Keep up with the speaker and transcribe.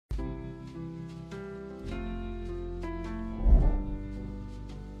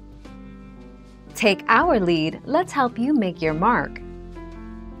Take our lead, let's help you make your mark.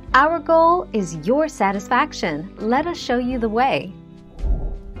 Our goal is your satisfaction. Let us show you the way.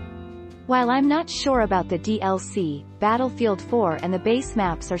 While I'm not sure about the DLC, Battlefield 4 and the base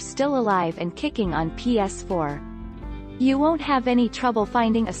maps are still alive and kicking on PS4. You won't have any trouble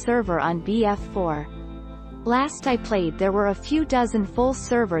finding a server on BF4. Last I played there were a few dozen full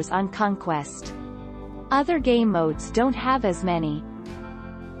servers on Conquest. Other game modes don't have as many.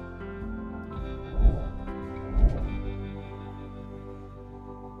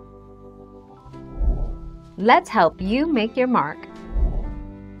 Let's help you make your mark.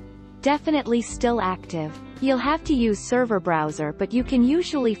 Definitely still active. You'll have to use server browser, but you can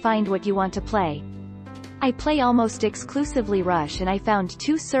usually find what you want to play. I play almost exclusively Rush and I found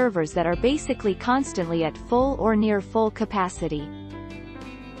 2 servers that are basically constantly at full or near full capacity.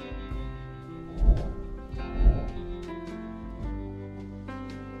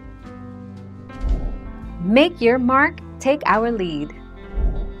 Make your mark, take our lead.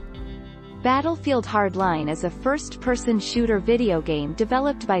 Battlefield Hardline is a first-person shooter video game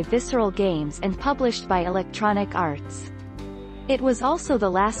developed by Visceral Games and published by Electronic Arts. It was also the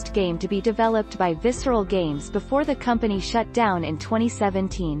last game to be developed by Visceral Games before the company shut down in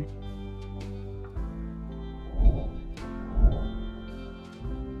 2017.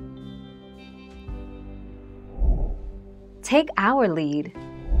 Take our lead.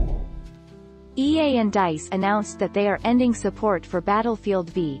 EA and DICE announced that they are ending support for Battlefield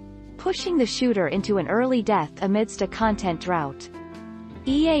V, pushing the shooter into an early death amidst a content drought.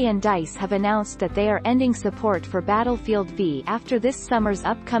 EA and DICE have announced that they are ending support for Battlefield V after this summer's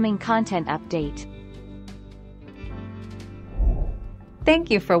upcoming content update.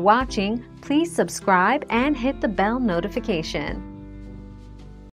 Thank you for watching. Please subscribe and hit the bell notification.